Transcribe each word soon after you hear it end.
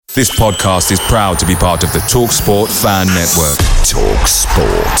This podcast is proud to be part of the TalkSport Fan Network.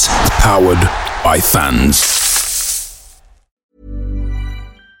 TalkSport. Powered by fans.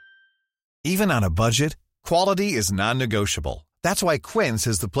 Even on a budget, quality is non-negotiable. That's why Quince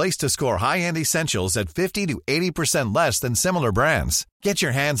is the place to score high-end essentials at 50 to 80% less than similar brands. Get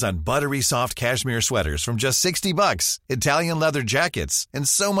your hands on buttery soft cashmere sweaters from just $60, Italian leather jackets, and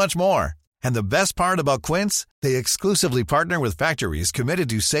so much more. And the best part about Quince, they exclusively partner with factories committed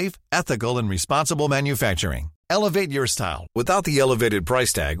to safe, ethical, and responsible manufacturing. Elevate your style without the elevated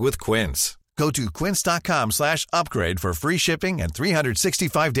price tag with Quince. Go to quince.com/upgrade for free shipping and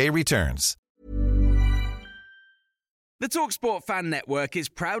 365-day returns. The TalkSport Fan Network is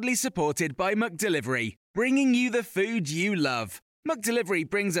proudly supported by McDelivery, bringing you the food you love. McDelivery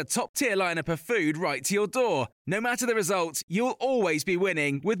brings a top-tier lineup of food right to your door. No matter the result, you'll always be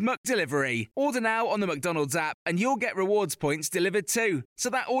winning with McDelivery. Order now on the McDonald's app and you'll get rewards points delivered too.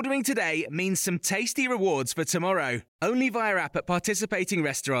 So that ordering today means some tasty rewards for tomorrow. Only via app at participating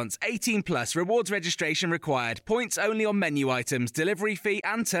restaurants. 18 plus. Rewards registration required. Points only on menu items. Delivery fee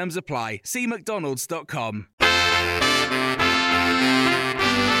and terms apply. See mcdonalds.com.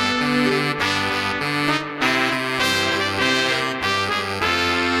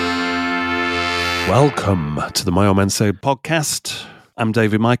 Welcome to the My Old Man Said podcast. I'm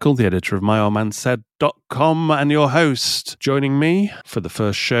David Michael, the editor of myoldmansaid.com and your host. Joining me for the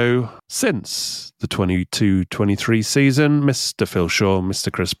first show since the 22-23 season, Mr. Phil Shaw,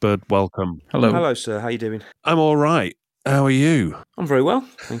 Mr. Chris Bird. Welcome. Hello. Hello, sir. How are you doing? I'm all right. How are you? I'm very well,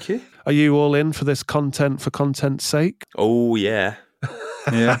 thank you. Are you all in for this content for content's sake? Oh, yeah.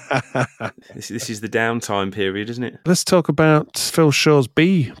 Yeah. This is the downtime period, isn't it? Let's talk about Phil Shaw's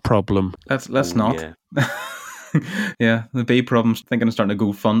bee problem. Let's not. Yeah. Yeah, the bee problem's thinking of starting a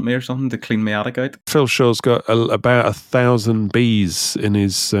GoFundMe or something to clean my attic out. Phil Shaw's got about 1,000 bees in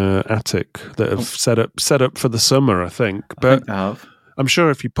his attic that have set up for the summer, I think. But I think they have. I'm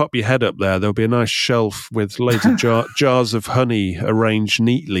sure if you pop your head up there'll be a nice shelf with loads of jars of honey arranged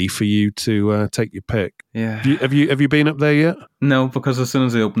neatly for you to take your pick. Yeah. Have you been up there yet? No, because as soon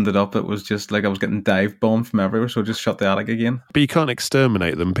as I opened it up, it was just like I was getting dive bombed from everywhere, so I just shut the attic again. But you can't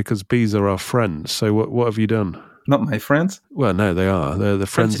exterminate them because bees are our friends. So what have you done? Not my friends. Well, no, they are. They're the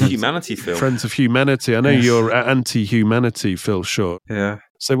friends of humanity, Phil. Friends of humanity. I know you're anti-humanity, Phil Shaw. Yeah.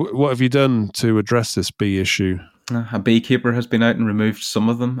 So what have you done to address this bee issue? A beekeeper has been out and removed some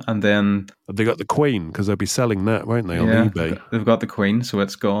of them, and then... Have they got the queen? Because they'll be selling that, won't they, on eBay? They've got the queen, so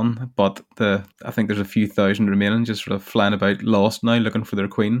it's gone. But I think there's a few thousand remaining, just sort of flying about lost now, looking for their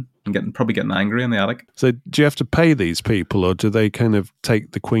queen, and probably getting angry in the attic. So do you have to pay these people, or do they kind of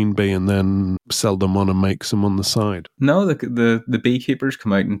take the queen bee and then sell them on and make some on the side? No, the beekeepers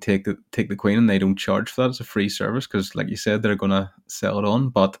come out and take the queen, and they don't charge for that. It's a free service because, like you said, they're going to sell it on.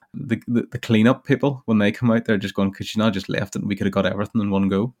 But the cleanup people, when they come out, they're just going, "Could you not just left it and we could have got everything in one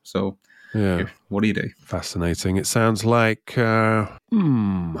go?" So yeah, what do you do? Fascinating. It sounds like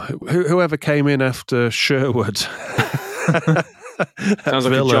whoever came in after Sherwood. Sounds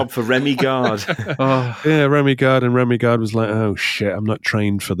like a job for Remy Gard. Yeah, Remy Gard, and Remy Gard was like, "Oh shit, I'm not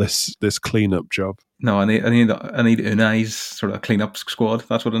trained for this cleanup job." No, I need Unai's sort of cleanup squad.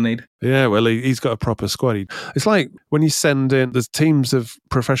 That's what I need. Yeah, well, he's got a proper squad. It's like when you send in, there's teams of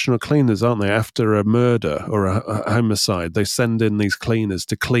professional cleaners, aren't there? After a murder or a homicide, they send in these cleaners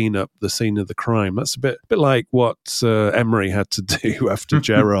to clean up the scene of the crime. That's a bit like what Emery had to do after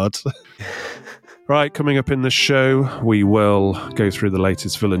Gerrard. Right, coming up in the show, we will go through the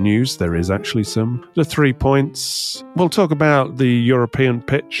latest Villa news. There is actually some. The 3 points. We'll talk about the European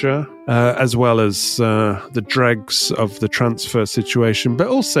picture, as well as the dregs of the transfer situation, but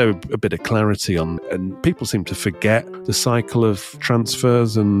also a bit of clarity on, and people seem to forget the cycle of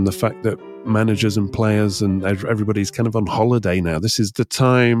transfers and the fact that managers and players and everybody's kind of on holiday now. This is the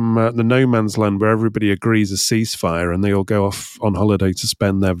time, the no man's land, where everybody agrees a ceasefire and they all go off on holiday to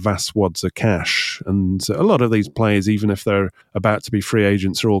spend their vast wads of cash. And a lot of these players, even if they're about to be free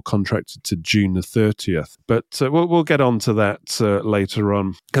agents, are all contracted to June the 30th. But we'll get on to that later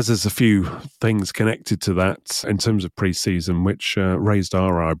on, because there's a few things connected to that in terms of pre-season which raised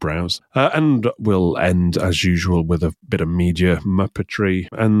our eyebrows. And we'll end, as usual, with a bit of media muppetry.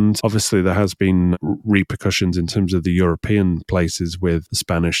 And obviously there has been repercussions in terms of the European places with the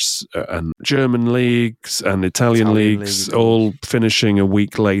Spanish and German leagues and Italian leagues all finishing a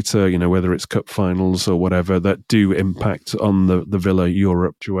week later, whether it's cup finals or whatever, that do impact on the Villa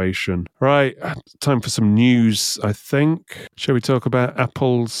Europe situation. Right, time for some news, I think. Shall we talk about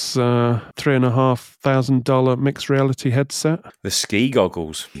Apple's $3,500 mixed reality headset? The ski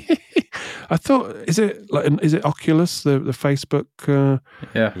goggles. I thought, is it Oculus, the Facebook?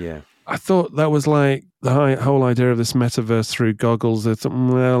 Yeah. I thought that was like the whole idea of this metaverse through goggles. I thought,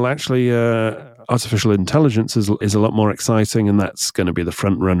 well, actually, artificial intelligence is a lot more exciting, and that's going to be the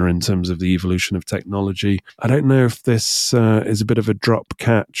front runner in terms of the evolution of technology. I don't know if this is a bit of a drop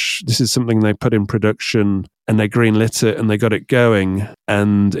catch. This is something they put in production and they greenlit it and they got it going,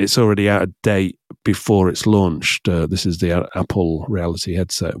 and it's already out of date before it's launched. This is the Apple reality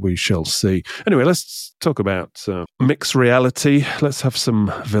headset. We shall see. Anyway, let's talk about mixed reality. Let's have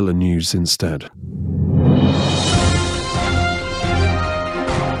some Villa news instead.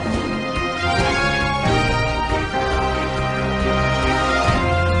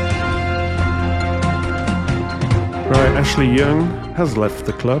 Right, Ashley Young has left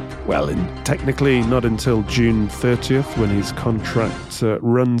the club. Well, technically not until June 30th when his contract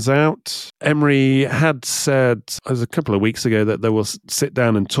runs out. Emery had said, as a couple of weeks ago, that they will sit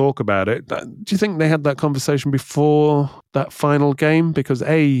down and talk about it. Do you think they had that conversation before that final game? Because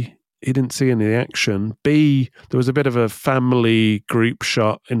A, he didn't see any action. B, there was a bit of a family group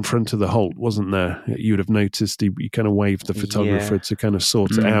shot in front of the Holt, wasn't there? You would have noticed he kind of waved the photographer to kind of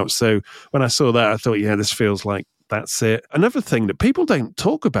sort it out. So when I saw that, I thought, yeah, this feels like that's it. Another thing that people don't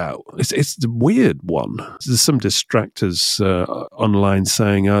talk about, it's the weird one. There's some distractors online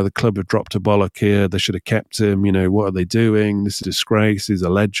saying, the club have dropped a bollock here. They should have kept him. What are they doing? This is a disgrace. He's a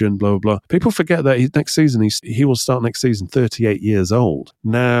legend, blah, blah, blah. People forget that next season, he will start next season 38 years old.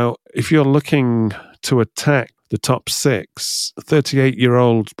 Now, if you're looking to attack the top six,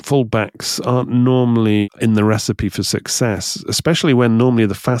 38-year-old fullbacks aren't normally in the recipe for success, especially when normally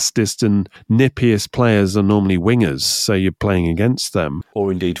the fastest and nippiest players are normally wingers, so you're playing against them. Or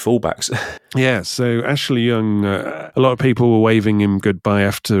indeed fullbacks. Yeah, so Ashley Young, a lot of people were waving him goodbye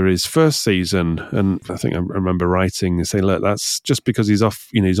after his first season, and I think I remember writing and saying, look, that's just because he's off,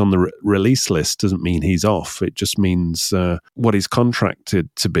 he's on the release list doesn't mean he's off. It just means what he's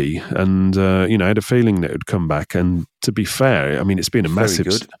contracted to be, and I had a feeling that it would come back. And to be fair, I mean, it's been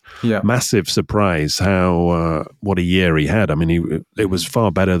a massive surprise how what a year he had. I mean, it was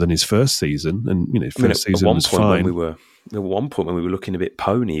far better than his first season, and first season was fine. At one point when we were looking a bit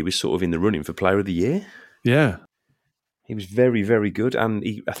pony, he was sort of in the running for Player of the Year. Yeah. He was very, very good, and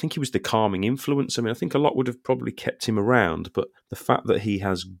I think he was the calming influence. I mean, I think a lot would have probably kept him around, but the fact that he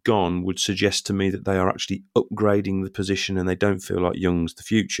has gone would suggest to me that they are actually upgrading the position and they don't feel like Young's the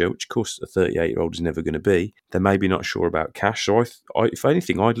future, which, of course, a 38-year-old is never going to be. They're maybe not sure about Cash, so if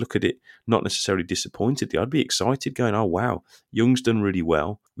anything, I'd look at it not necessarily disappointedly. I'd be excited going, oh, wow, Young's done really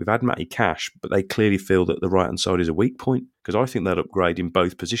well. We've had Matty Cash, but they clearly feel that the right-hand side is a weak point. Because I think they'll upgrade in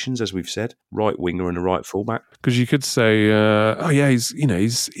both positions, as we've said, right winger and a right fullback. Because you could say,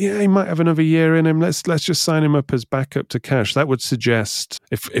 he might have another year in him. Let's just sign him up as backup to Cash. That would suggest,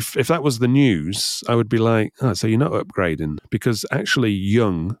 if that was the news, I would be like, so you're not upgrading. Because actually,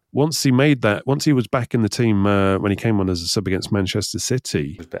 Young, once he was back in the team when he came on as a sub against Manchester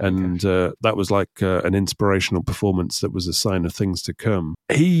City, and that was like an inspirational performance that was a sign of things to come.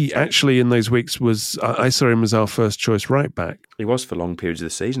 He actually, in those weeks, I saw him as our first choice right back. He was for long periods of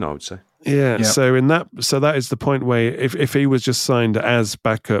the season, I would say. Yeah, yep. So that is the point where if he was just signed as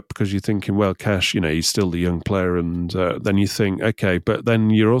backup, because you're thinking, well, Cash, he's still the young player, and then you think, okay, but then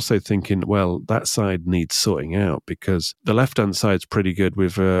you're also thinking, well, that side needs sorting out because the left-hand side's pretty good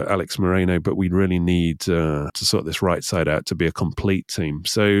with Alex Moreno, but we really need to sort this right side out to be a complete team.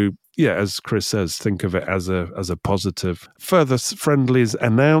 So yeah, as Chris says, think of it as a positive. Further friendlies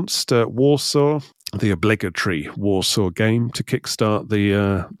announced, Warsaw, the obligatory Warsaw game to kickstart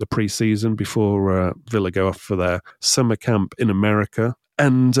the pre-season before Villa go off for their summer camp in America.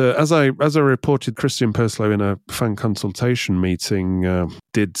 And as I reported, Christian Perslow in a fan consultation meeting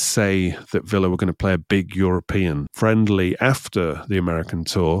did say that Villa were going to play a big European friendly after the American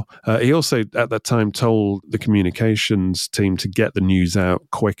tour. He also at that time told the communications team to get the news out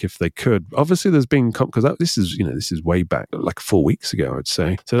quick if they could. Obviously, there's been because this is way back, like 4 weeks ago, I'd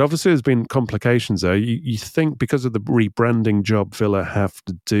say. So obviously, there's been complications there. You think because of the rebranding job Villa have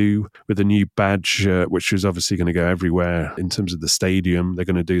to do with a new badge, which is obviously going to go everywhere in terms of the stadium. They're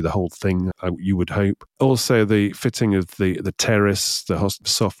going to do the whole thing, you would hope. Also, the fitting of the terrace, the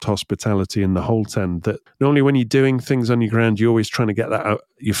soft hospitality in the Holte End, that normally when you're doing things on your ground, you're always trying to get that out,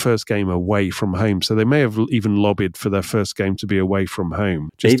 your first game away from home. So they may have even lobbied for their first game to be away from home.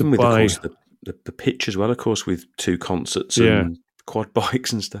 Even with, of course, the pitch as well, of course, with 2 concerts and quad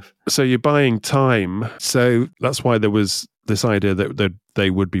bikes and stuff. So you're buying time. So that's why there was this idea that they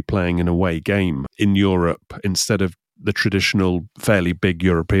would be playing an away game in Europe instead of the traditional fairly big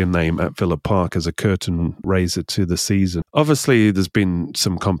European name at Villa Park as a curtain raiser to the season. Obviously, there's been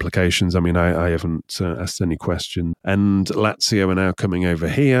some complications. I mean, I haven't asked any questions. And Lazio are now coming over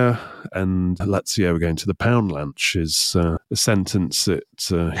here, and Lazio are going to the Poundland, which is a sentence that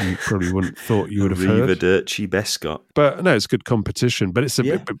you probably wouldn't thought you would have heard. Arrivederci Bescott. But no, it's good competition. But it's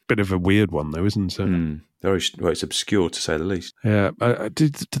a bit of a weird one, though, isn't it? It's obscure to say the least. Yeah,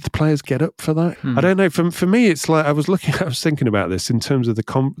 did the players get up for that? I don't know. For me, it's like I was thinking about this in terms of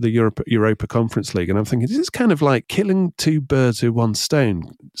the Europa Conference League, and I'm thinking this is kind of like killing 2 birds with 1 stone.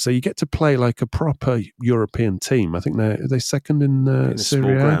 So you get to play like a proper European team. I think they're second in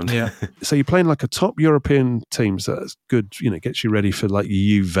Serie A. Yeah. So you're playing like a top European team, so that's good. You know, gets you ready for like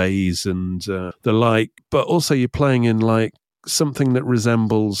your Juves and the like. But also you're playing in like something that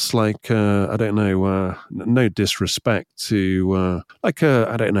resembles like I don't know, no disrespect to like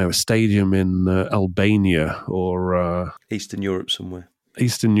a stadium in Albania or Eastern Europe somewhere.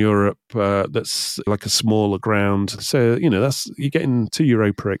 Eastern Europe, that's like a smaller ground. So, you're getting 2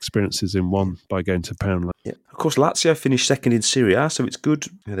 Europa experiences in one by going to Poundland. Yeah. Of course, Lazio finished second in Serie A, so it's good.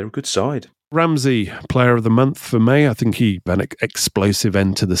 Yeah, they're a good side. Ramsey, player of the month for me. I think he had an explosive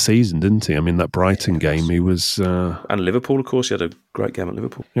end to the season, didn't he? I mean, that Brighton game, he was... And Liverpool, of course, he had a great game at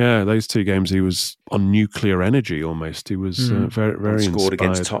Liverpool. Yeah, those 2 games, he was on nuclear energy almost. He was very, very scored inspired.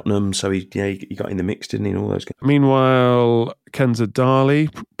 against Tottenham, so he got in the mix, didn't he, in all those games? Meanwhile, Kenza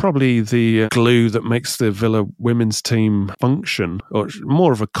Dali, probably the glue that makes the Villa women's team function, or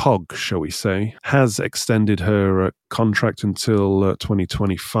more of a cog, shall we say, has extended her contract until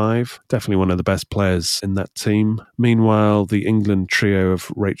 2025. Definitely one of the best players in that team. Meanwhile, the England trio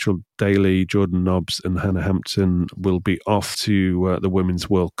of Rachel Daly, Jordan Nobbs and Hannah Hampton will be off to the Women's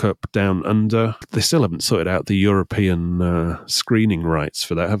World Cup down under. They still haven't sorted out the European screening rights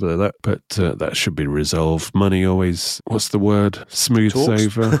for that, have they? But that should be resolved. Money always, what's the word? Smooths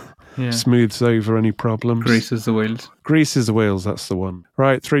over. Smooths over any problems. Greases the wheels. Greases the wheels, that's the one.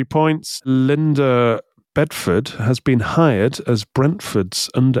 Right, 3 points. Linda Bedford has been hired as Brentford's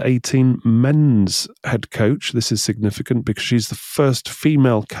under-18 men's head coach. This is significant because she's the first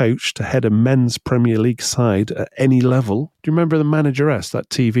female coach to head a men's Premier League side at any level. Do you remember The Manageress, that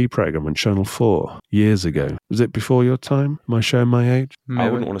TV programme on Channel 4 years ago? Was it before your time? Am I showing my age? I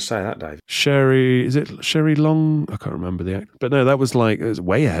wouldn't want to say that, Dave. Is it Sherry Long? I can't remember the actor. But no, that was it was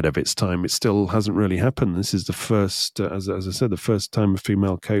way ahead of its time. It still hasn't really happened. This is the first, as I said, the first time a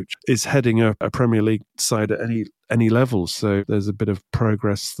female coach is heading a Premier League side at any level, so there's a bit of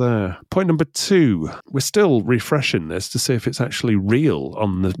progress there. Point number 2, we're still refreshing this to see if it's actually real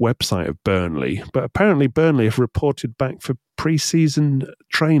on the website of Burnley, but apparently Burnley have reported back for pre-season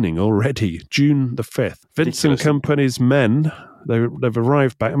training already, June the 5th. Vincent Kompany's men, they've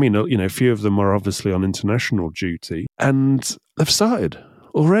arrived back. I mean, a few of them are obviously on international duty, and they've started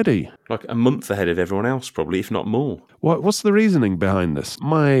already. Like a month ahead of everyone else, probably, if not more. What's the reasoning behind this?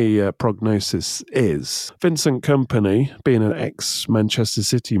 My prognosis is Vincent Kompany, being an ex-Manchester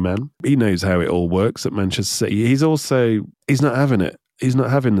City man, he knows how it all works at Manchester City. He's not having it. He's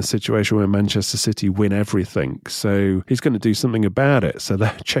not having the situation where Manchester City win everything. So he's going to do something about it. So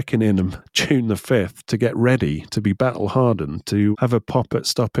they're checking in on June the 5th to get ready to be battle-hardened, to have a pop at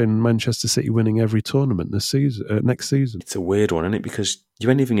stopping Manchester City winning every tournament this season, next season. It's a weird one, isn't it? Because you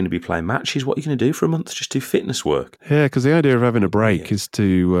ain't even going to be playing matches. What are you going to do for a month? Just do fitness work? Yeah, because the idea of having a break is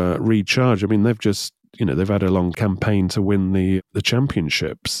to recharge. I mean, they've just... they've had a long campaign to win the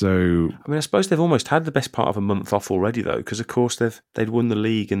championship. So, I mean, I suppose they've almost had the best part of a month off already, though, because of course they'd won the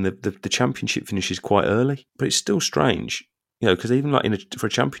league and the championship finishes quite early. But it's still strange, because even for a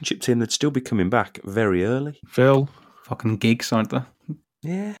championship team, they'd still be coming back very early. Phil, fucking geeks, aren't they?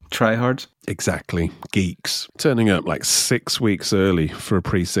 Yeah, tryhards. Exactly, geeks turning up 6 weeks early for a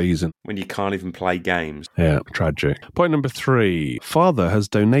pre-season when you can't even play games. Yeah, tragic. Point number 3: father has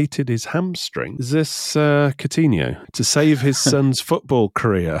donated his hamstring. Is this Coutinho to save his son's football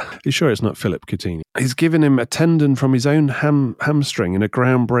career? Are you sure it's not Philip Coutinho? He's given him a tendon from his own hamstring in a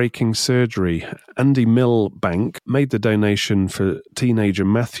groundbreaking surgery. Andy Milbank made the donation for teenager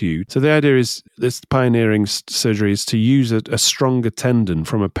Matthew. So the idea is this pioneering surgery is to use a stronger tendon tendon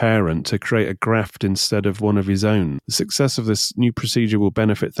from a parent to create a graft instead of one of his own. The success of this new procedure will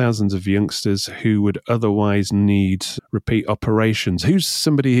benefit thousands of youngsters who would otherwise need repeat operations. Who's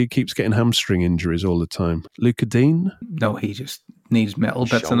somebody who keeps getting hamstring injuries all the time? Luca Dean? No, he just needs metal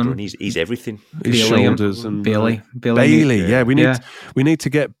bits in him. He's everything. His shoulders and Bailey. Yeah, we need to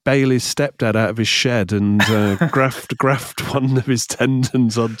get Bailey's stepdad out of his shed and graft one of his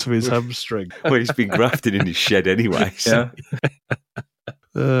tendons onto his hamstring. Well, he's been grafted in his shed anyway. So. Yeah.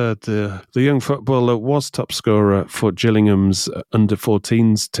 Oh dear. The young footballer was top scorer for Gillingham's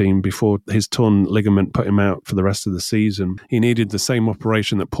under-14s team before his torn ligament put him out for the rest of the season. He needed the same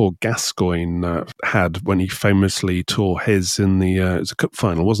operation that Paul Gascoigne had when he famously tore his in the it was a cup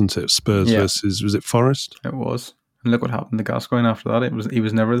final, wasn't it? Spurs versus, was it Forest? It was. And look what happened to Gascoigne after that. He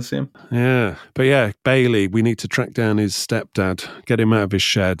was never the same. Yeah. But yeah, Bailey, we need to track down his stepdad, get him out of his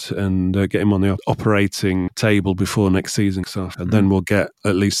shed and get him on the operating table before next season starts. And then we'll get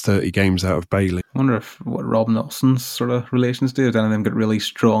at least 30 games out of Bailey. I wonder what Rob Nelson's sort of relations do. If any of them get really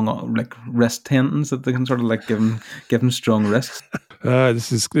strong like wrist tendons that they can sort of like give him strong wrists.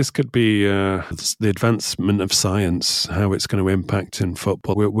 This could be the advancement of science, how it's going to impact in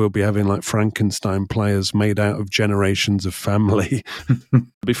football. We'll be having like Frankenstein players made out of generations of family.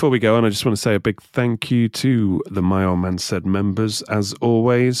 Before we go on, I just want to say a big thank you to the My Old Man Said members, as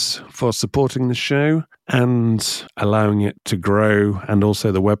always, for supporting the show and allowing it to grow, and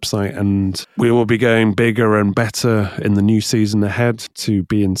also the website. And we will be going bigger and better in the new season ahead to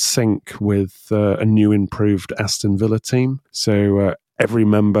be in sync with a new improved Aston Villa team. So every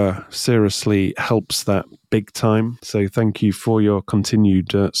member seriously helps that big time. So thank you for your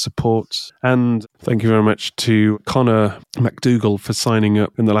continued support. And thank you very much to Connor McDougall for signing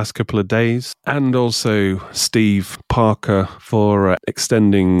up in the last couple of days. And also Steve Parker for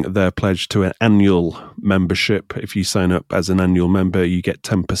extending their pledge to an annual membership. If you sign up as an annual member, you get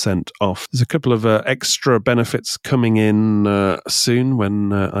 10% off. There's a couple of extra benefits coming in soon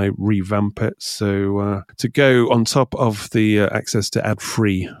when I revamp it. So to go on top of the access to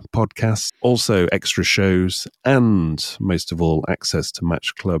ad-free podcasts, also extra shows, and most of all, access to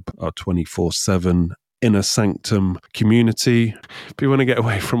Match Club, our 24/7 Inner Sanctum community. If you want to get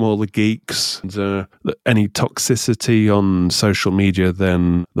away from all the geeks and any toxicity on social media,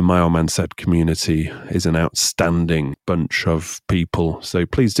 then the My Old Man Said community is an outstanding bunch of people. So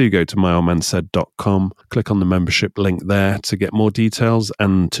please do go to myoldmansaid.com, click on the membership link there to get more details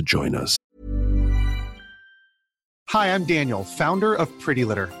and to join us. Hi, I'm Daniel, founder of Pretty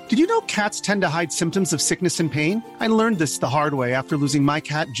Litter. Did you know cats tend to hide symptoms of sickness and pain? I learned this the hard way after losing my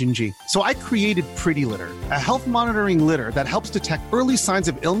cat, Gingy. So I created Pretty Litter, a health monitoring litter that helps detect early signs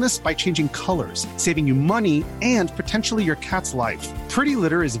of illness by changing colors, saving you money and potentially your cat's life. Pretty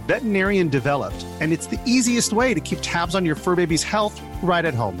Litter is veterinarian developed, and it's the easiest way to keep tabs on your fur baby's health right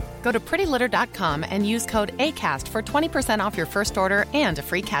at home. Go to prettylitter.com and use code ACAST for 20% off your first order and a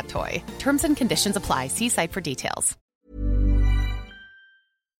free cat toy. Terms and conditions apply. See site for details.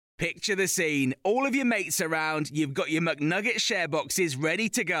 Picture the scene. All of your mates around, you've got your McNugget share boxes ready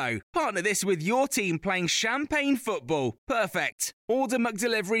to go. Partner this with your team playing champagne football. Perfect. Order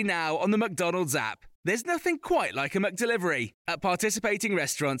McDelivery now on the McDonald's app. There's nothing quite like a McDelivery. At participating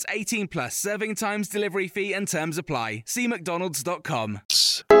restaurants, 18 plus, serving times, delivery fee and terms apply. See mcdonalds.com.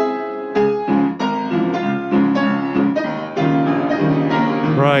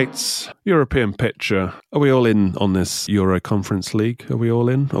 Right, European picture. Are we all in on this Euro Conference League? Are we all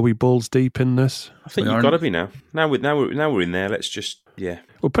in? Are we balls deep in this? I think you've got to be now. Now we're in there. Let's just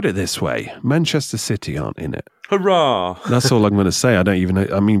Well, put it this way: Manchester City aren't in it. Hurrah! That's all I'm going to say. I don't even know.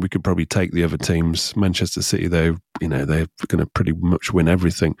 I mean, we could probably take the other teams. Manchester City, they're going to pretty much win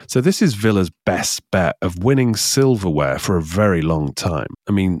everything. So this is Villa's best bet of winning silverware for a very long time.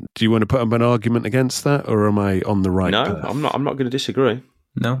 I mean, do you want to put up an argument against that, or am I on the right path? I'm not going to disagree.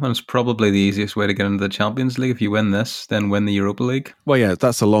 No, and it's probably the easiest way to get into the Champions League. If you win this, then win the Europa League. Well, yeah,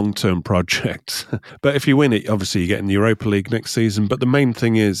 that's a long-term project. But if you win it, obviously you get in the Europa League next season. But the main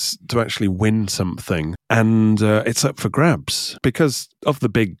thing is to actually win something. And it's up for grabs because of the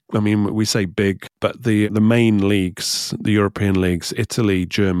big, I mean, we say big, but the main leagues, the European leagues, Italy,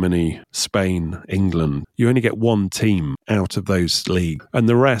 Germany, Spain, England, you only get one team out of those leagues. And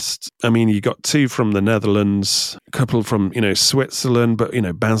the rest, I mean, you got two from the Netherlands, a couple from, Switzerland, but,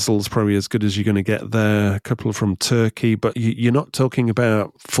 Basel's probably as good as you're going to get there, a couple from Turkey, but you're not talking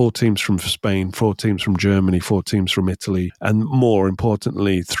about 4 teams from Spain, 4 teams from Germany, 4 teams from Italy, and more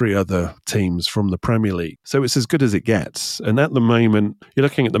importantly, 3 other teams from the Premier League. So it's as good as it gets. And at the moment, you're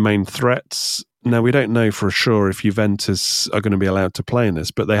looking at the main threats. Now, we don't know for sure if Juventus are going to be allowed to play in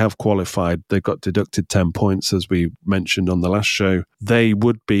this, but they have qualified. They've got deducted 10 points, as we mentioned on the last show. They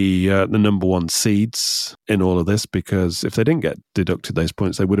would be the number one seeds in all of this, because if they didn't get deducted those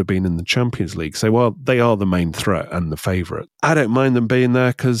points, they would have been in the Champions League. So, well, they are the main threat and the favourite. I don't mind them being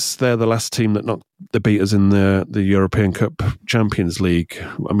there because they're the last team that knocked the beat us in the European Cup Champions League.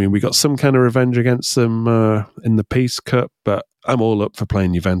 I mean, we got some kind of revenge against them in the Peace Cup, but I'm all up for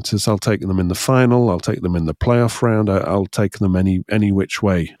playing Juventus. I'll take them in the final. I'll take them in the playoff round. I'll take them any which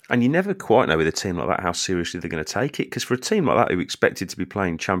way. And you never quite know with a team like that how seriously they're going to take it, because for a team like that who expected to be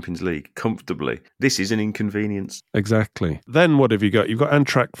playing Champions League comfortably, this is an inconvenience. Exactly. Then what have you got? You've got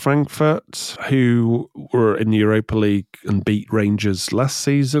Eintracht Frankfurt, who were in the Europa League and beat Rangers last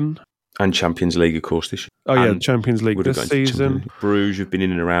season. And Champions League, of course, this year. Oh, yeah, Champions League this season. Bruges have been in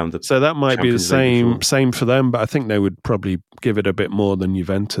and around the So that might Champions be the League same for them, but I think they would probably give it a bit more than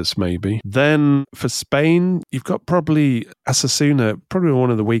Juventus, maybe. Then for Spain, you've got probably Osasuna, probably one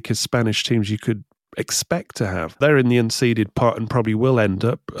of the weakest Spanish teams you could expect to have. They're in the unseeded pot and probably will end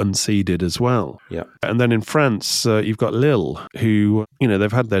up unseeded as well. Yeah. And then in France, you've got Lille, who, they've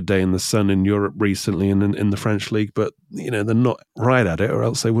had their day in the sun in Europe recently and in the French league, but, they're not right at it, or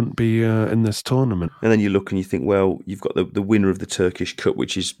else they wouldn't be in this tournament. And then you look and you think, well, you've got the winner of the Turkish Cup,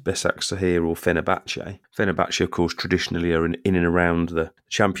 which is Beşiktaş or Fenerbahce. Fenerbahce, of course, traditionally are in and around the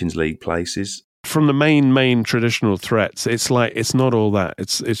Champions League places. From the main traditional threats, it's like it's not all that.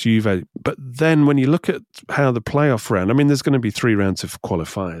 It's Juve. But then when you look at how the playoff round, I mean, there's going to be 3 rounds of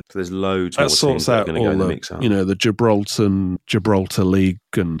qualifying. So there's loads that more sorts teams that out are going to go in the mix. The Gibraltar League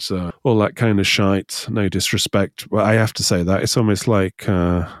and all that kind of shite. No disrespect. Well, I have to say that. It's almost like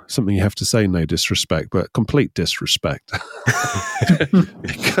something you have to say, no disrespect, but complete disrespect.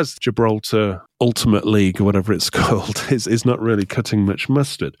 Because Gibraltar Ultimate League, or whatever it's called, is not really cutting much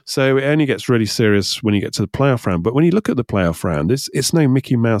mustard. So it only gets really serious when you get to the playoff round. But when you look at the playoff round, it's no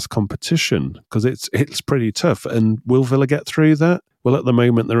Mickey Mouse competition, because it's pretty tough. And will Villa get through that? Well, at the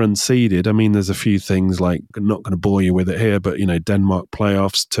moment, they're unseeded. I mean, there's a few things like, I'm not going to bore you with it here, but, Denmark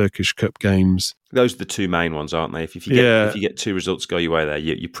playoffs, Turkish Cup games. Those are the 2 main ones, aren't they? If you get 2 results go your way there,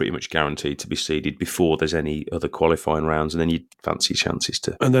 you're pretty much guaranteed to be seeded before there's any other qualifying rounds, and then you fancy chances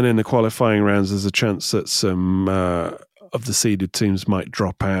to. And then in the qualifying rounds, there's a chance that some of the seeded teams might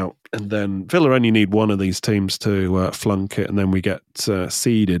drop out. And then Villa only need one of these teams to flunk it, and then we get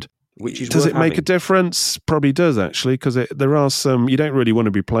seeded. Does it make a difference? Probably does, actually, because there are some. You don't really want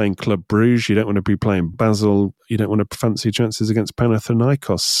to be playing Club Bruges. You don't want to be playing Basel. You don't want to fancy chances against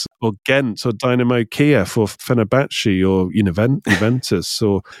Panathinaikos or Ghent or Dynamo Kiev or Fenerbahce or Juventus.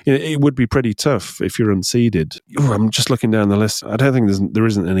 Or it would be pretty tough if you're unseeded. I'm just looking down the list. I don't think there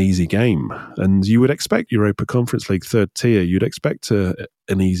isn't an easy game, and you would expect Europa Conference League 3rd tier. You'd expect an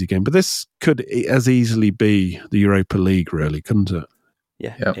easy game, but this could as easily be the Europa League, really, couldn't it?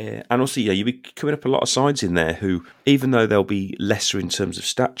 Yeah. And also, you'll be coming up a lot of sides in there who, even though they'll be lesser in terms of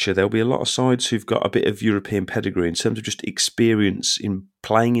stature, there'll be a lot of sides who've got a bit of European pedigree in terms of just experience in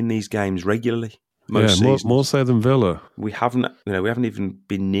playing in these games regularly. More so than Villa. We haven't even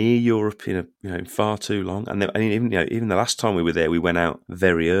been near Europe in far too long. And even the last time we were there, we went out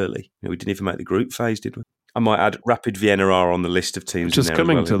very early. We didn't even make the group phase, did we? I might add Rapid Vienna are on the list of teams. Just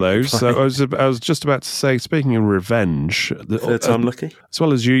coming to those. So I was just about to say, speaking of revenge, third time lucky, as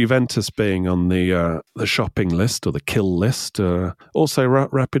well as Juventus being on the shopping list or the kill list, also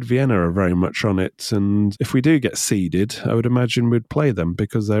Rapid Vienna are very much on it. And if we do get seeded, I would imagine we'd play them,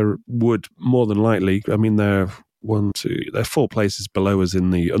 because they would more than likely. I mean, they're 4 places below us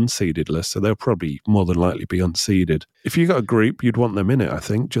in the unseeded list, so they'll probably more than likely be unseeded. If you got a group, you'd want them in it, I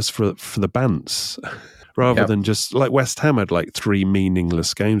think, just for the bants. Rather than just like West Ham had like 3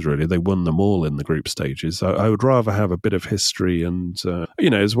 meaningless games, really. They won them all in the group stages. I would rather have a bit of history and,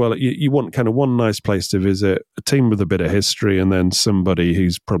 as well, you want kind of one nice place to visit, a team with a bit of history, and then somebody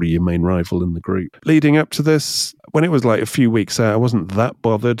who's probably your main rival in the group. Leading up to this, when it was like a few weeks out, I wasn't that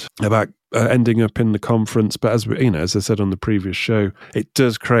bothered about ending up in the conference, but as I said on the previous show, it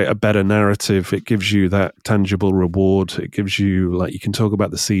does create a better narrative. It gives you that tangible reward. It gives you, like, you can talk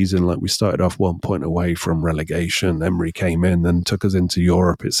about the season, like we started off 1 point away from relegation. Emery came in and took us into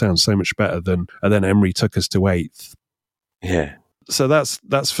Europe. It sounds so much better and then Emery took us to 8th. Yeah. So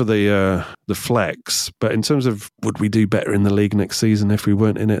that's for the flex. But in terms of would we do better in the league next season if we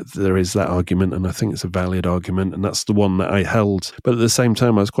weren't in it, there is that argument, and I think it's a valid argument, and that's the one that I held. But at the same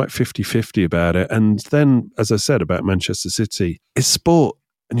time, I was quite 50-50 about it. And then, as I said about Manchester City, it's sport.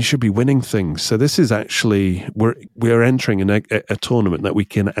 and you should be winning things. So this is actually, we're entering a tournament that we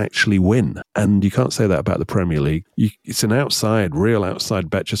can actually win. And you can't say that about the Premier League. It's an real outside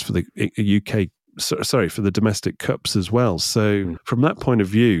bet just for the UK, for the domestic cups as well. So from that point of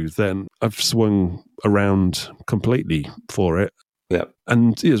view, then I've swung around completely for it. Yeah.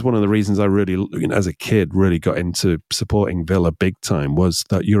 And it was one of the reasons I really, as a kid, really got into supporting Villa big time, was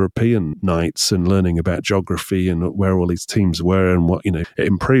that European nights and learning about geography and where all these teams were and what, it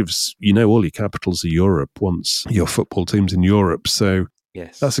improves, all your capitals of Europe once your football team's in Europe. So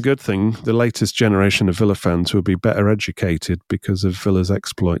yes, that's a good thing. The latest generation of Villa fans will be better educated because of Villa's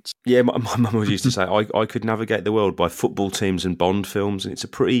exploits. Yeah, my mum always used to say I could navigate the world by football teams and Bond films, and it's a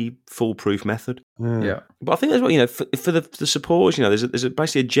pretty foolproof method. Yeah. But I think as well, for the supporters, there's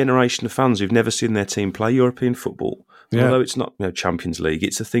basically a generation of fans who've never seen their team play European football. Yeah. Although it's not Champions League,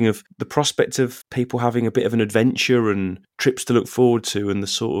 it's a thing of the prospect of people having a bit of an adventure and trips to look forward to, and the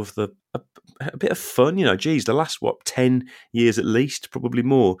sort of a bit of fun. The last 10 years at least, probably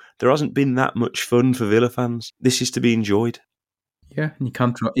more, there hasn't been that much fun for Villa fans. This is to be enjoyed. Yeah, and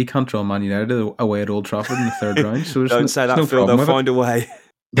you can't draw Man United away at Old Trafford in the third round. So don't say that, Phil. They'll find a way.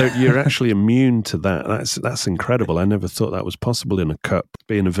 You're actually immune to that. That's incredible. I never thought that was possible in a cup,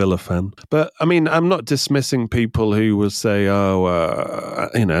 being a Villa fan. But I mean, I'm not dismissing people who will say,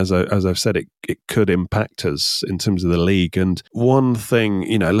 as I've said, it could impact us in terms of the league. And one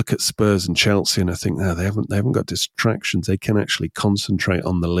thing, I look at Spurs and Chelsea, and I think, no, they haven't got distractions. They can actually concentrate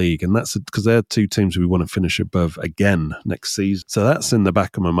on the league, and that's because they're two teams we want to finish above again next season. So that's in the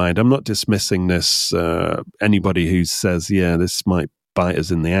back of my mind. I'm not dismissing this. Anybody who says, this might bite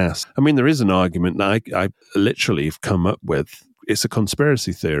us in the ass. I mean, there is an argument that I literally have come up with. It's a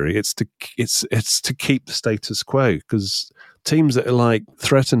conspiracy theory. It's to keep the status quo, because teams that are like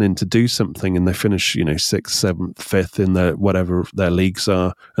threatening to do something and they finish, 6th, 7th, 5th in their whatever their leagues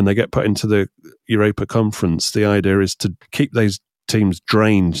are, and they get put into the Europa Conference. The idea is to keep those teams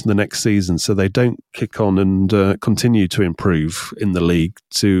drained the next season so they don't kick on and continue to improve in the league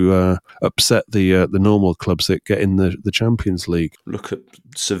to upset the normal clubs that get in the Champions League. Look at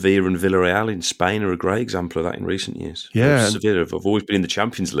Sevilla and Villarreal in Spain are a great example of that in recent years. Yeah. Sevilla have always been in the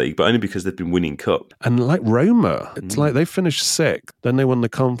Champions League, but only because they've been winning cup. And like Roma, it's like they finished 6th, then they won the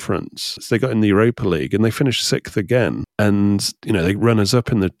conference, so they got in the Europa League, and they finished 6th again. And, they runners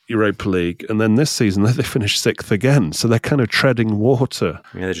up in the Europa League, and then this season they finished 6th again. So they're kind of treading water.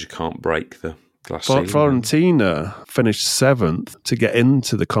 Yeah, they just can't break the glass ceiling. Fiorentina finished 7th to get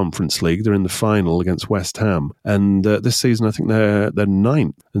into the Conference League. They're in the final against West Ham. And this season, I think they're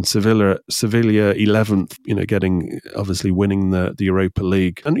 9th. And Sevilla 11th, winning the Europa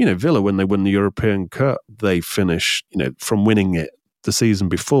League. And, Villa, when they won the European Cup, they finished, from winning it the season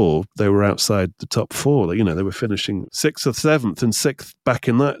before, they were outside the top 4. They were finishing 6th or 7th, and 6th back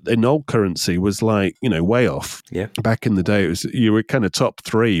in old currency was way off. Yeah. Back in the day, you were kind of top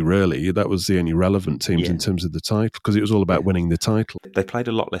 3, really. That was the only relevant teams in terms of the title, because it was all about winning the title. They played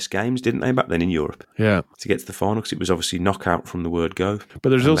a lot less games, didn't they, back then in Europe? Yeah. To get to the final, because it was obviously knockout from the word go. But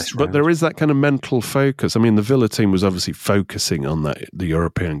there is that kind of mental focus. I mean, the Villa team was obviously focusing on the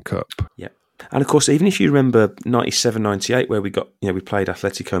European Cup. Yeah. And of course, even if you remember 97-98, where we played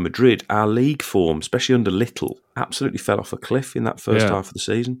Atletico Madrid, our league form, especially under Little, absolutely fell off a cliff in that first half of the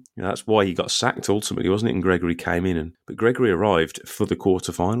season. That's why he got sacked ultimately, wasn't it? And Gregory came in, but Gregory arrived for the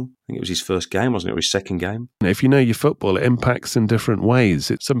quarter-final. I think it was his first game, wasn't it, or his second game? If you know your football, it impacts in different ways.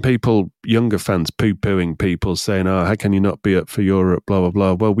 Some people, younger fans, poo-pooing people, saying, how can you not be up for Europe, blah, blah,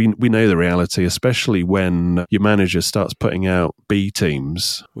 blah. Well, we know the reality, especially when your manager starts putting out B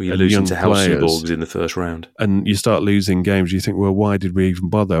teams. Well, you're losing to Helsingborg in the first round. And you start losing games, you think, well, why did we even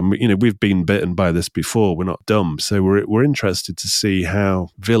bother? I mean, we've been bitten by this before. We're not dumb. So we're interested to see how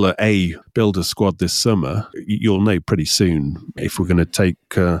Villa, build a squad this summer. You'll know pretty soon if we're going to take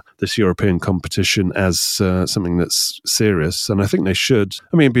this European competition as something that's serious. And I think they should.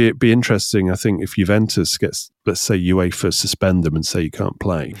 I mean, it'd be interesting, I think, if Juventus gets, let's say UEFA suspend them and say you can't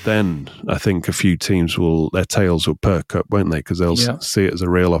play, then I think a few teams their tails will perk up, won't they? Because they'll see it as a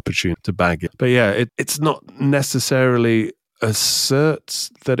real opportunity to bag it. But yeah, it's not necessarily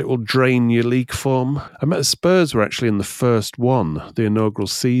asserts that it will drain your league form. I met Spurs were actually in the first one, the inaugural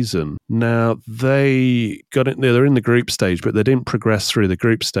season. Now, they got it, they're in the group stage, but they didn't progress through the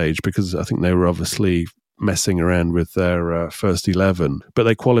group stage because I think they were obviously messing around with their first 11, but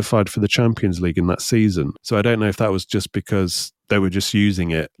they qualified for the Champions League in that season. So I don't know if that was just because they were just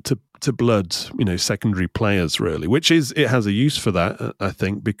using it to blood, secondary players, really, it has a use for that, I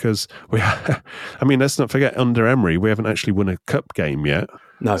think, because let's not forget, under Emery, we haven't actually won a cup game yet.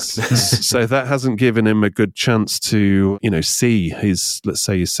 No. So that hasn't given him a good chance to, see his, let's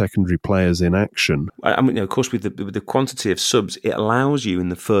say, his secondary players in action. I mean, of course, with the quantity of subs, it allows you in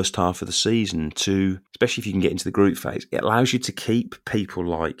the first half of the season to, especially if you can get into the group phase, it allows you to keep people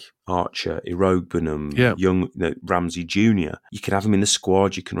like Archer, Irogbenham, Young, Ramsey Jr. You can have them in the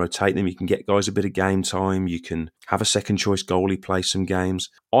squad, you can rotate them, you can get guys a bit of game time, you can have a second choice goalie play some games.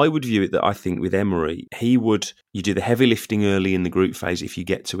 I would view it that I think with Emery, you do the heavy lifting early in the group phase if you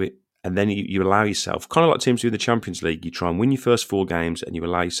get to it, and then you allow yourself, kind of like teams do in the Champions League, you try and win your first 4 games and you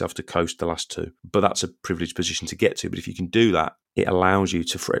allow yourself to coast the last 2. But that's a privileged position to get to. But if you can do that, it allows you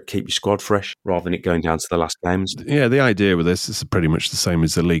to keep your squad fresh rather than it going down to the last games. Yeah, the idea with this is pretty much the same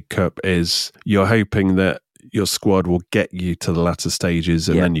as the League Cup, is you're hoping that your squad will get you to the latter stages,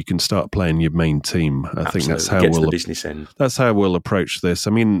 and then you can start playing your main team. I think that's how the business end. That's how we'll approach this.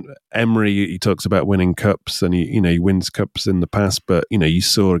 I mean, Emery, he talks about winning cups, and he wins cups in the past, but you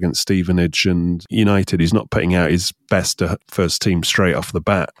saw against Stevenage and United, he's not putting out his best first team straight off the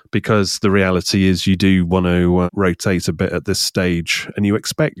bat, because the reality is you do want to rotate a bit at this stage, and you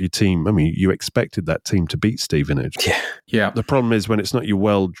expect your team. I mean, you expected that team to beat Stevenage. Yeah. The problem is when it's not your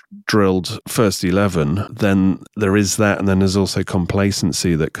well-drilled first 11, then there is that, and then there's also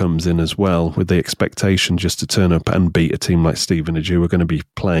complacency that comes in as well, with the expectation just to turn up and beat a team like Stevenage, who are going to be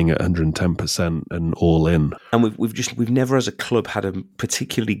playing at 110% and all in. And we've never as a club had a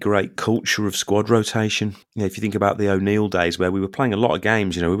particularly great culture of squad rotation. If you think about the O'Neill days where we were playing a lot of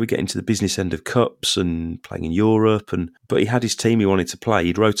games, we were getting to the business end of cups and playing in Europe, but he had his team he wanted to play.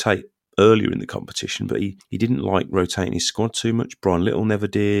 He'd rotate earlier in the competition, but he didn't like rotating his squad too much. Brian Little never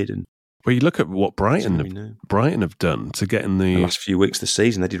did, and well, you look at what Brighton have done to get in the last few weeks of the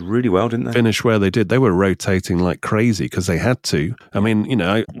season. They did really well, didn't they? Finish where they did. They were rotating like crazy because they had to. I mean,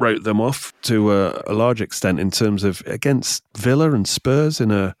 I wrote them off to a large extent in terms of against Villa and Spurs in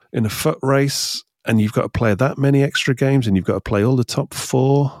a foot race, and you've got to play that many extra games, and you've got to play all the top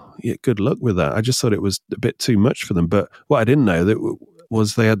 4. Yeah, good luck with that. I just thought it was a bit too much for them. But what I didn't know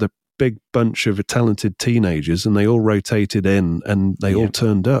was they had the big bunch of talented teenagers, and they all rotated in, and they all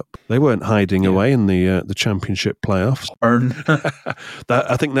turned up. They weren't hiding away in the Championship playoffs.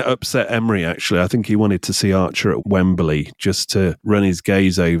 I think that upset Emery, actually. I think he wanted to see Archer at Wembley just to run his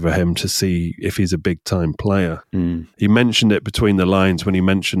gaze over him to see if he's a big-time player. He mentioned it between the lines when he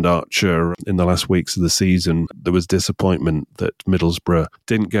mentioned Archer in the last weeks of the season. There was disappointment that Middlesbrough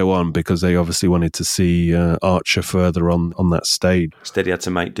didn't go on because they obviously wanted to see Archer further on that stage. Instead, he had to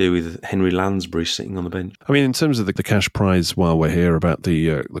make do with Henry Lansbury sitting on the bench. I mean, in terms of the cash prize, while we're here about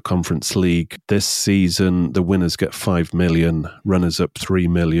the Conference League, this season the winners get 5 million, runners-up 3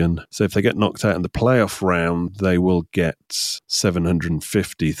 million. So if they get knocked out in the playoff round, they will get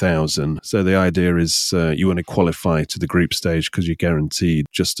 750,000. So the idea is you want to qualify to the group stage because you're guaranteed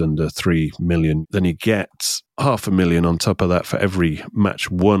just under 3 million. Then you get 500,000 on top of that for every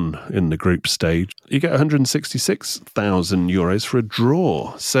match won in the group stage. You get 166,000 euros for a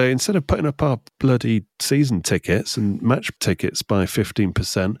draw. So instead of putting up our bloody season tickets and match tickets by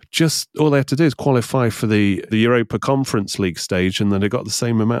 15%, just all they have to do is qualify for the Europa Conference League stage, and then they've got the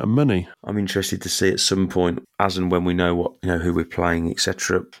same amount of money. I'm interested to see at some point, as and when we know who we're playing,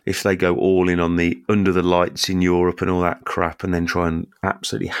 etc., if they go all in on the under the lights in Europe and all that crap, and then try and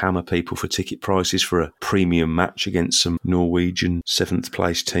absolutely hammer people for ticket prices for a premium match against some Norwegian 7th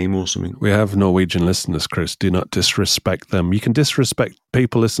place team or something. We have Norwegian listeners, Chris. Do not disrespect them. You can disrespect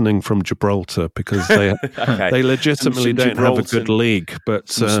people listening from Gibraltar because they they legitimately don't have a good league.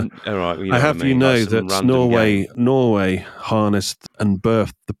 But all right, I have that Norway harnessed and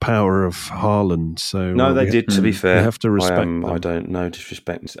birthed the power of Haaland. So no, they did. To be fair, you have to respect them. I don't know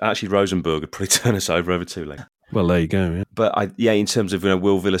disrespect. Actually, Rosenborg would probably turn us over 2 legs. Well, there you go. Yeah. But in terms of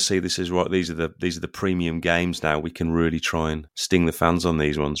will Villa see this as right? These are the premium games now. We can really try and sting the fans on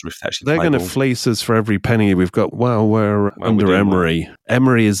these ones. They're going to fleece us for every penny we've got. We're under Emery. Well.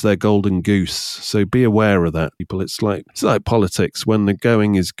 Emery is their golden goose. So be aware of that, people. It's like politics. When the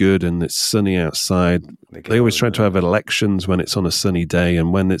going is good and it's sunny outside, they always try to have elections when it's on a sunny day,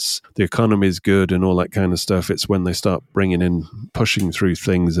 and when it's the economy is good and all that kind of stuff, it's when they start pushing through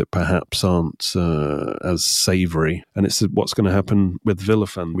things that perhaps aren't as savoury. And it's what's going to happen with Villa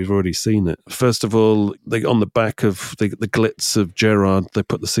fans. We've already seen it. First of all, on the back of the glitz of Gerrard, they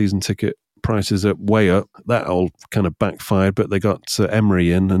put the season ticket prices way up. That all kind of backfired, but they got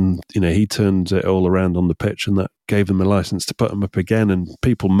Emery in, and he turned it all around on the pitch, and that gave them a license to put them up again. And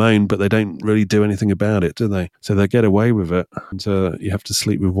people moan, but they don't really do anything about it, do they? So they get away with it, and you have to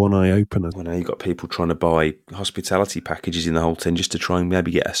sleep with one eye open. Well, now you've got people trying to buy hospitality packages in the whole thing just to try and maybe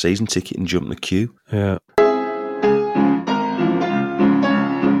get a season ticket and jump the queue. Yeah.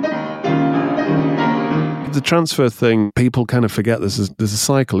 the transfer thing, people kind of forget there's a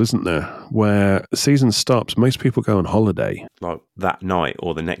cycle, isn't there, where the season stops, most people go on holiday. Like that night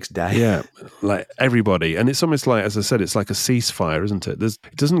or the next day. Yeah, like everybody. And it's almost like, as I said, it's like a ceasefire, isn't it?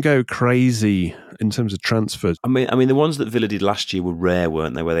 It doesn't go crazy in terms of transfers. I mean, the ones that Villa did last year were rare,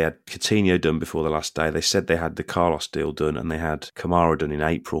 weren't they? Where they had Coutinho done before the last day. They said they had the Carlos deal done and they had Kamara done in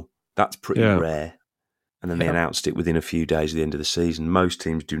April. That's pretty rare. And then they announced it within a few days of the end of the season. Most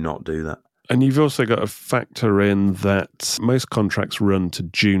teams do not do that. And you've also got to factor in that most contracts run to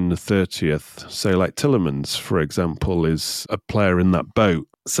June the 30th. So like Tielemans, for example, is a player in that boat.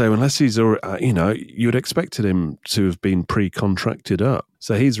 So unless he's, you would expected him to have been pre-contracted up.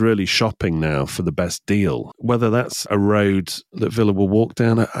 So he's really shopping now for the best deal. Whether that's a road that Villa will walk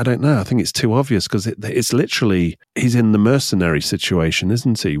down, I don't know. I think it's too obvious because it's literally, he's in the mercenary situation,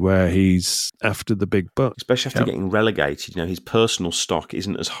 isn't he? Where he's after the big buck. Especially after getting relegated. His personal stock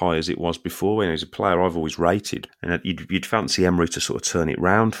isn't as high as it was before. When he's a player I've always rated. And you'd fancy Emery to sort of turn it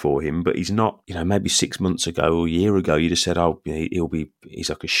round for him, but he's not. Maybe 6 months ago or a year ago, you'd have said, he's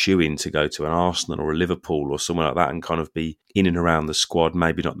like a shoe-in to go to an Arsenal or a Liverpool or somewhere like that and kind of be in and around the squad,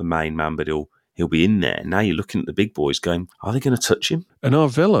 maybe not the main man, but he'll be in there. Now you're looking at the big boys going, are they going to touch him? And our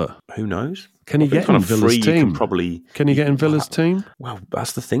Villa? Who knows? Can he get in Villa's team? Can he get in Villa's team? Well,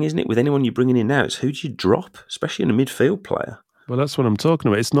 that's the thing, isn't it? With anyone you're bringing in now, it's who do you drop, especially in a midfield player? Well, that's what I'm talking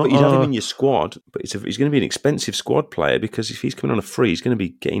about. It's not. But you'd have him in your squad, but he's going to be an expensive squad player because if he's coming on a free, he's going to be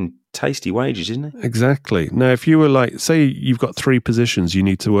getting tasty wages, isn't he? Exactly. Now, if you were like, say you've got 3 positions you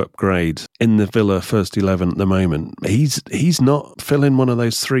need to upgrade in the Villa first 11 at the moment, he's not filling one of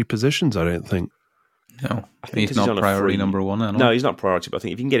those 3 positions, I don't think. No, I think he's not priority number one. No, he's not priority, but I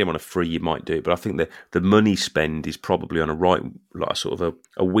think if you can get him on a free, you might do it. But I think the money spend is probably on a right, like sort of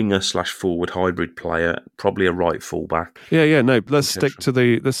a winger/forward hybrid player, probably a right fullback. Yeah. No, let's stick to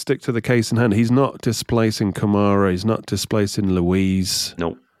the case in hand. He's not displacing Kamara. He's not displacing Luiz.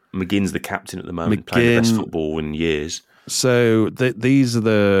 No, McGinn's the captain at the moment, playing the best football in years. So these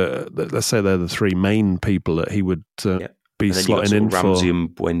are let's say they're the 3 main people that he would. Be slotting in Ramsey for and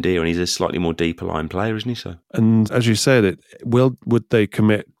Buendia, and he's a slightly more deeper line player, isn't he? So, and as you said, would they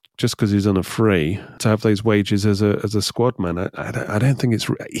commit just because he's on a free to have those wages as a squad man? I don't think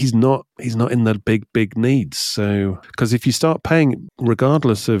he's not in the big needs. So because if you start paying,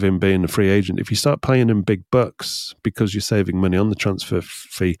 regardless of him being a free agent, if you start paying him big bucks because you're saving money on the transfer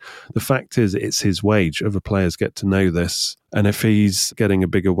fee, the fact is it's his wage. Other players get to know this. And if he's getting a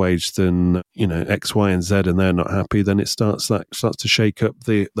bigger wage than, X, Y, and Z and they're not happy, then it starts to shake up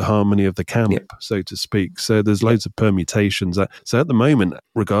the harmony of the camp, so to speak. So there's loads of permutations. So at the moment,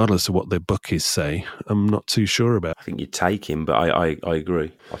 regardless of what the bookies say, I'm not too sure about. I think you take him, but I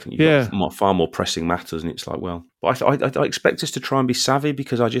agree. I think you've got far more pressing matters, and it's like, well, but I expect us to try and be savvy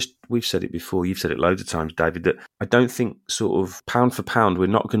because we've said it before, you've said it loads of times, David, that I don't think sort of pound for pound we're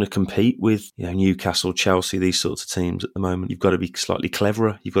not going to compete with Newcastle, Chelsea, these sorts of teams at the moment. You've got to be slightly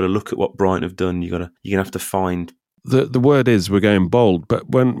cleverer. You've got to look at what Brighton have done. You're going to have to find. The word is we're going bold, but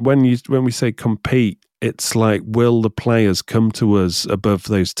when we say compete, it's like, will the players come to us above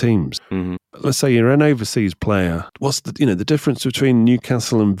those teams? Mm-hmm. Let's say you're an overseas player. What's the difference between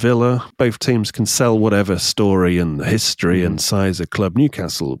Newcastle and Villa? Both teams can sell whatever story and history and size of club.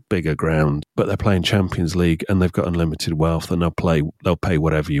 Newcastle, bigger ground, but they're playing Champions League and they've got unlimited wealth and they'll pay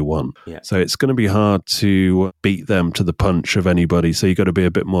whatever you want. Yeah. So it's going to be hard to beat them to the punch of anybody. So you've got to be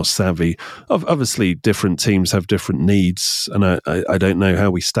a bit more savvy. Obviously, different teams have different needs, and I don't know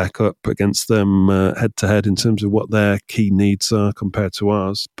how we stack up against them head to head in terms of what their key needs are compared to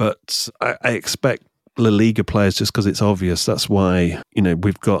ours. But I expect La Liga players, just because it's obvious, that's why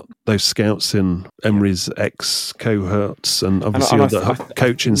we've got those scouts in Emery's ex-cohorts, and obviously the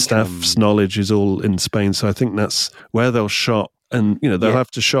coaching staff's knowledge is all in Spain. So I think that's where they'll shop, and they'll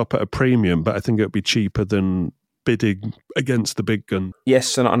have to shop at a premium, but I think it'll be cheaper than bidding against the big gun.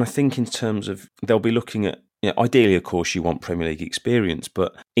 Yes, and I think in terms of they'll be looking at. Ideally, of course, you want Premier League experience,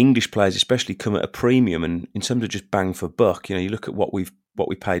 but English players especially come at a premium. And in terms of just bang for buck, you look at what we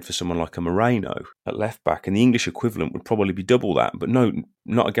paid for someone like a Moreno at left back, and the English equivalent would probably be double that. But no,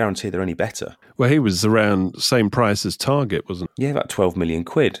 not a guarantee they're any better. Well, he was around the same price as Target, wasn't he? Yeah, about 12 million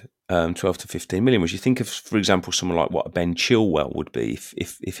quid. 12 to 15 million. Which you think of, for example, someone like what Ben Chilwell would be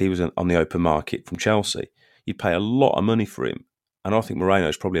if he was on the open market from Chelsea. You'd pay a lot of money for him. And I think Moreno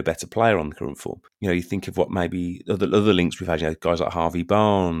is probably a better player on the current form. You think of what maybe other links we've had, guys like Harvey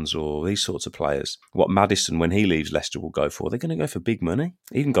Barnes or these sorts of players. What Maddison, when he leaves Leicester, will go for. They're going to go for big money.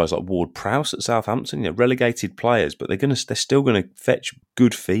 Even guys like Ward-Prowse at Southampton, relegated players, but they're still going to fetch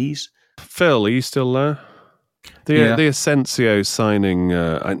good fees. Phil, are you still there? The Asensio signing,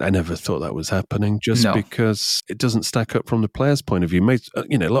 I never thought that was happening just because it doesn't stack up from the player's point of view.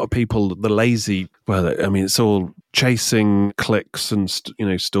 A lot of people, the lazy, it's all chasing clicks and,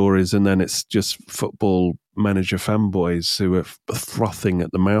 stories, and then it's just Football Manager fanboys who are frothing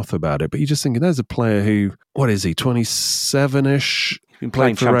at the mouth about it. But you're just thinking, there's a player who, what is he, 27-ish? Been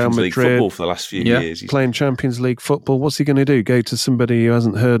playing Champions League football for the last few years. He's playing Champions League football. What's he going to do? Go to somebody who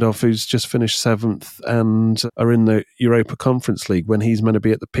hasn't heard of, who's just finished 7th and are in the Europa Conference League when he's meant to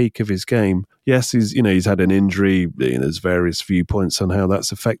be at the peak of his game? Yes, he's had an injury. There's various viewpoints on how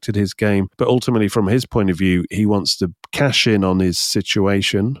that's affected his game. But ultimately, from his point of view, he wants to cash in on his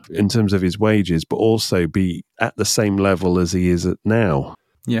situation in terms of his wages, but also be at the same level as he is at now.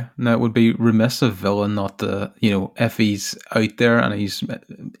 Yeah, no, it would be remiss of Villa not to, if he's out there and he's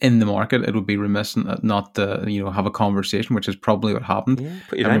in the market, it would be remiss not to, have a conversation, which is probably what happened.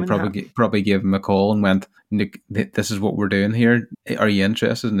 Yeah, and we probably gave him a call and went, Nick, this is what we're doing here. Are you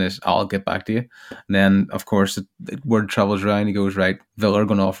interested in this? I'll get back to you. And then, of course, the word travels around. He goes, right, Villa are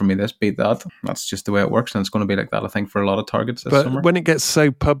going to offer me this, beat that. That's just the way it works. And it's going to be like that, I think, for a lot of targets this summer. But when it gets so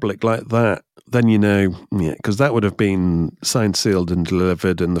public like that, then because that would have been signed, sealed and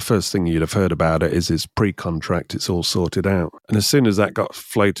delivered, and the first thing you'd have heard about it is his pre-contract, it's all sorted out. And as soon as that got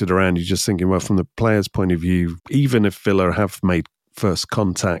floated around, you're just thinking, well, from the player's point of view, even if Villa have made first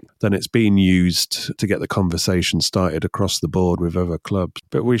contact, then it's being used to get the conversation started across the board with other clubs.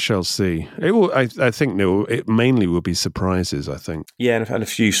 But we shall see. It will. I think it mainly will be surprises, I think. Yeah, and a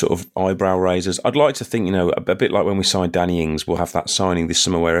few sort of eyebrow raisers. I'd like to think, a bit like when we signed Danny Ings, we'll have that signing this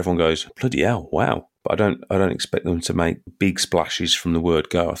summer where everyone goes, bloody hell, wow. But I don't expect them to make big splashes from the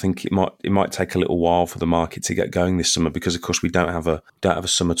word go. I think it might take a little while for the market to get going this summer because, of course, we don't have a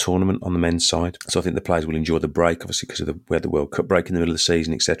summer tournament on the men's side. So I think the players will enjoy the break, obviously, because of we had the World Cup break in the middle of the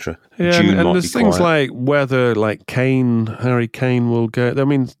season, etc. Yeah, June and there's things like whether Harry Kane will go. I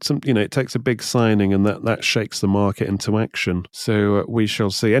mean, it takes a big signing and that shakes the market into action. So we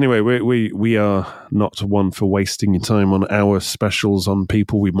shall see. Anyway, we are not one for wasting your time on our specials on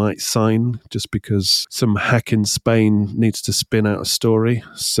people we might sign just because some hack in Spain needs to spin out a story.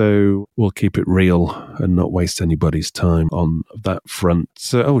 So we'll keep it real and not waste anybody's time on that front.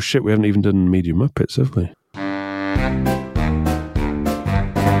 So, we haven't even done Media Muppets, have we?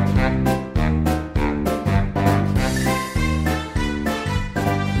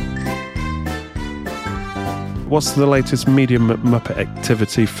 What's the latest Media Muppet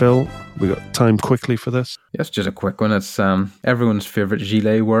activity, Phil? We got time quickly for this? Yes, just a quick one. It's everyone's favourite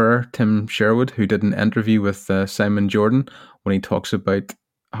gilet wearer, Tim Sherwood, who did an interview with Simon Jordan when he talks about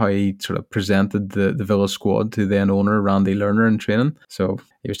how he sort of presented the Villa squad to then owner Randy Lerner in training. So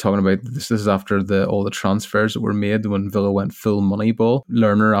he was talking about this is after all the transfers that were made when Villa went full Moneyball.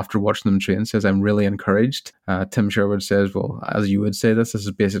 Lerner, after watching them train, says, I'm really encouraged. Tim Sherwood says, well, as you would say, this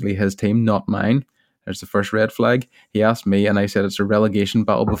is basically his team, not mine. There's the first red flag. He asked me, and I said it's a relegation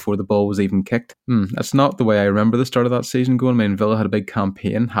battle before the ball was even kicked. That's not the way I remember the start of that season going. I mean, Villa had a big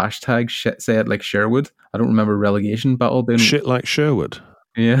campaign, hashtag shit, say it like Sherwood. I don't remember relegation battle being... Shit like Sherwood?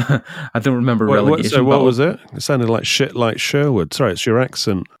 Yeah, I don't remember relegation battle. What was it? It sounded like shit like Sherwood. Sorry, it's your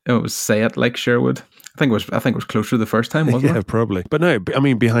accent. It was say it like Sherwood. I think it was closer the first time, wasn't it? Yeah, probably. But no, I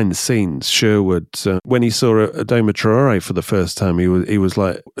mean, behind the scenes, Sherwood, when he saw Adama Traore for the first time, he was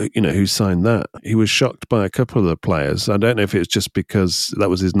like, who signed that? He was shocked by a couple of the players. I don't know if it's just because that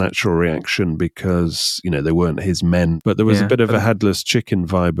was his natural reaction because, they weren't his men. But there was a bit of a headless chicken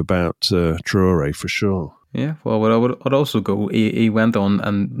vibe about Traore for sure. Yeah, well, I'd also go. He went on,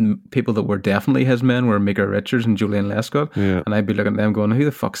 and people that were definitely his men were Mika Richards and Julian Lescott. Yeah. And I'd be looking at them going, who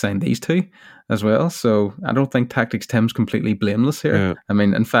the fuck signed these two as well? So I don't think Tactics Tim's completely blameless here. Yeah. I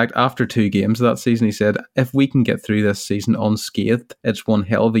mean, in fact, after 2 games of that season, he said, if we can get through this season unscathed, it's one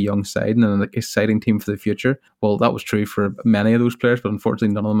hell of a young side and an exciting team for the future. Well, that was true for many of those players, but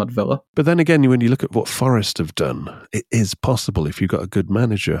unfortunately none of them at Villa. But then again, when you look at what Forest have done, it is possible if you've got a good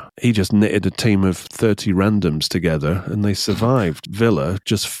manager. He just knitted a team of 30 randoms together and they survived. Villa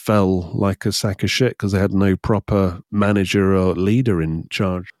just fell like a sack of shit because they had no proper manager or leader in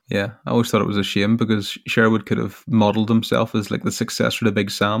charge. Yeah, I always thought it was a shame because Sherwood could have modelled himself as like the successor to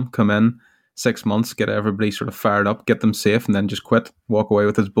Big Sam, come in 6 months, get everybody sort of fired up, get them safe, and then just quit, walk away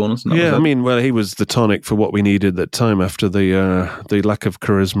with his bonus. And I mean, well, he was the tonic for what we needed at that time after the lack of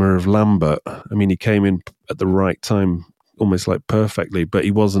charisma of Lambert. I mean, he came in at the right time, almost like perfectly, but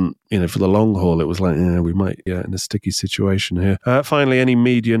he wasn't, for the long haul. It was like, we might, in a sticky situation here. Finally, any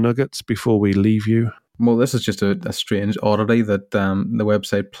media nuggets before we leave you? Well, this is just a strange oddity that the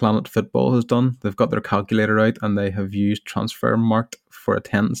website Planet Football has done. They've got their calculator out and they have used Transfermarkt for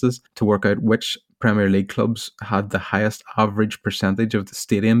attendances to work out which Premier League clubs had the highest average percentage of the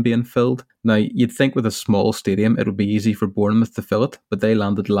stadium being filled. Now, you'd think with a small stadium, it would be easy for Bournemouth to fill it, but they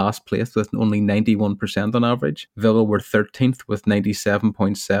landed last place with only 91% on average. Villa were 13th with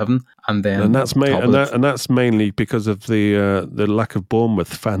 97.7%, and then and that's mainly because of the lack of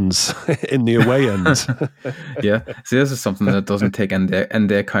Bournemouth fans in the away end. Yeah, so this is something that doesn't take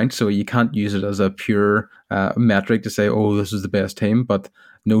into account, so you can't use it as a pure metric to say, oh, this is the best team, but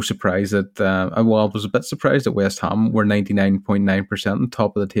no surprise that, I was a bit surprised that West Ham were 99.9% on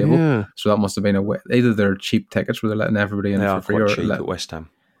top of the table. Yeah. So that must have been either their cheap tickets where they're letting everybody in for free. They are quite cheap at West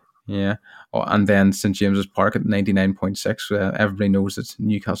Ham. Yeah. And then St James's Park at 99.6%, everybody knows it's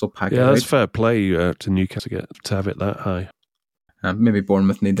Newcastle pack. Yeah, that's fair play to Newcastle to have it that high. Maybe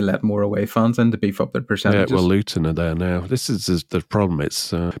Bournemouth need to let more away fans in to beef up their percentages. Yeah, well, Luton are there now. This is the problem.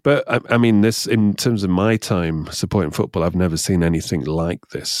 It's but I mean, this in terms of my time supporting football, I've never seen anything like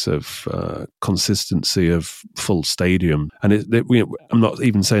this of consistency of full stadium. And I'm not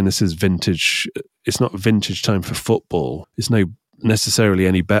even saying this is vintage. It's not vintage time for football. It's no necessarily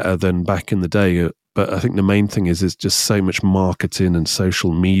any better than back in the day. But I think the main thing is just so much marketing and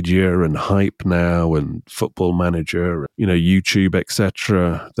social media and hype now and Football Manager, YouTube,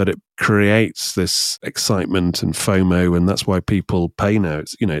 etc., that it creates this excitement and FOMO, and that's why people pay now.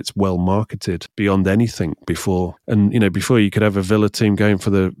 It's well marketed beyond anything before. And before you could have a Villa team going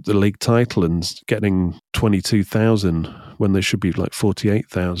for the league title and getting 22,000 when there should be like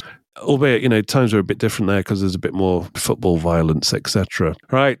 48,000. Albeit, times are a bit different there because there's a bit more football violence, etc.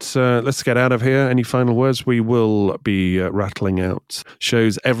 Right, let's get out of here. Any final words? We will be rattling out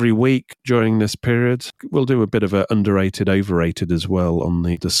shows every week during this period. We'll do a bit of a underrated, overrated as well on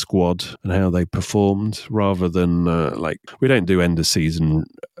the squad and how they performed, rather than we don't do end of season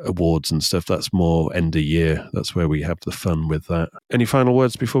awards and stuff. That's more end of year. That's where we have the fun with that. Any final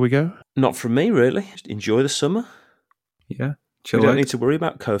words before we go? Not from me, really. Just enjoy the summer. Yeah. We don't need to worry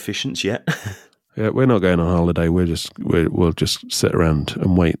about coefficients yet. Yeah, we're not going on holiday. We'll just sit around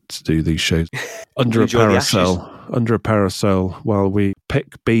and wait to do these shows under a parasol while we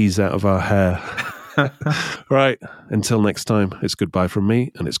pick bees out of our hair. Right. Until next time, it's goodbye from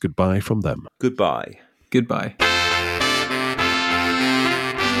me and it's goodbye from them. Goodbye. Goodbye.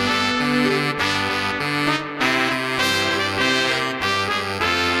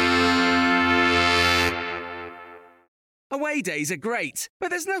 Away days are great, but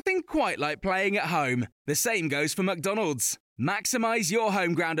there's nothing quite like playing at home. The same goes for McDonald's. Maximise your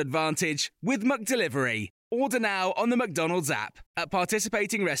home ground advantage with McDelivery. Order now on the McDonald's app. At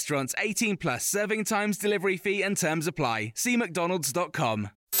participating restaurants, 18 plus serving times, delivery fee and terms apply. See mcdonalds.com.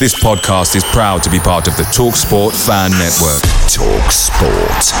 This podcast is proud to be part of the TalkSport Fan Network.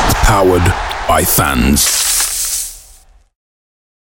 TalkSport. Powered by fans.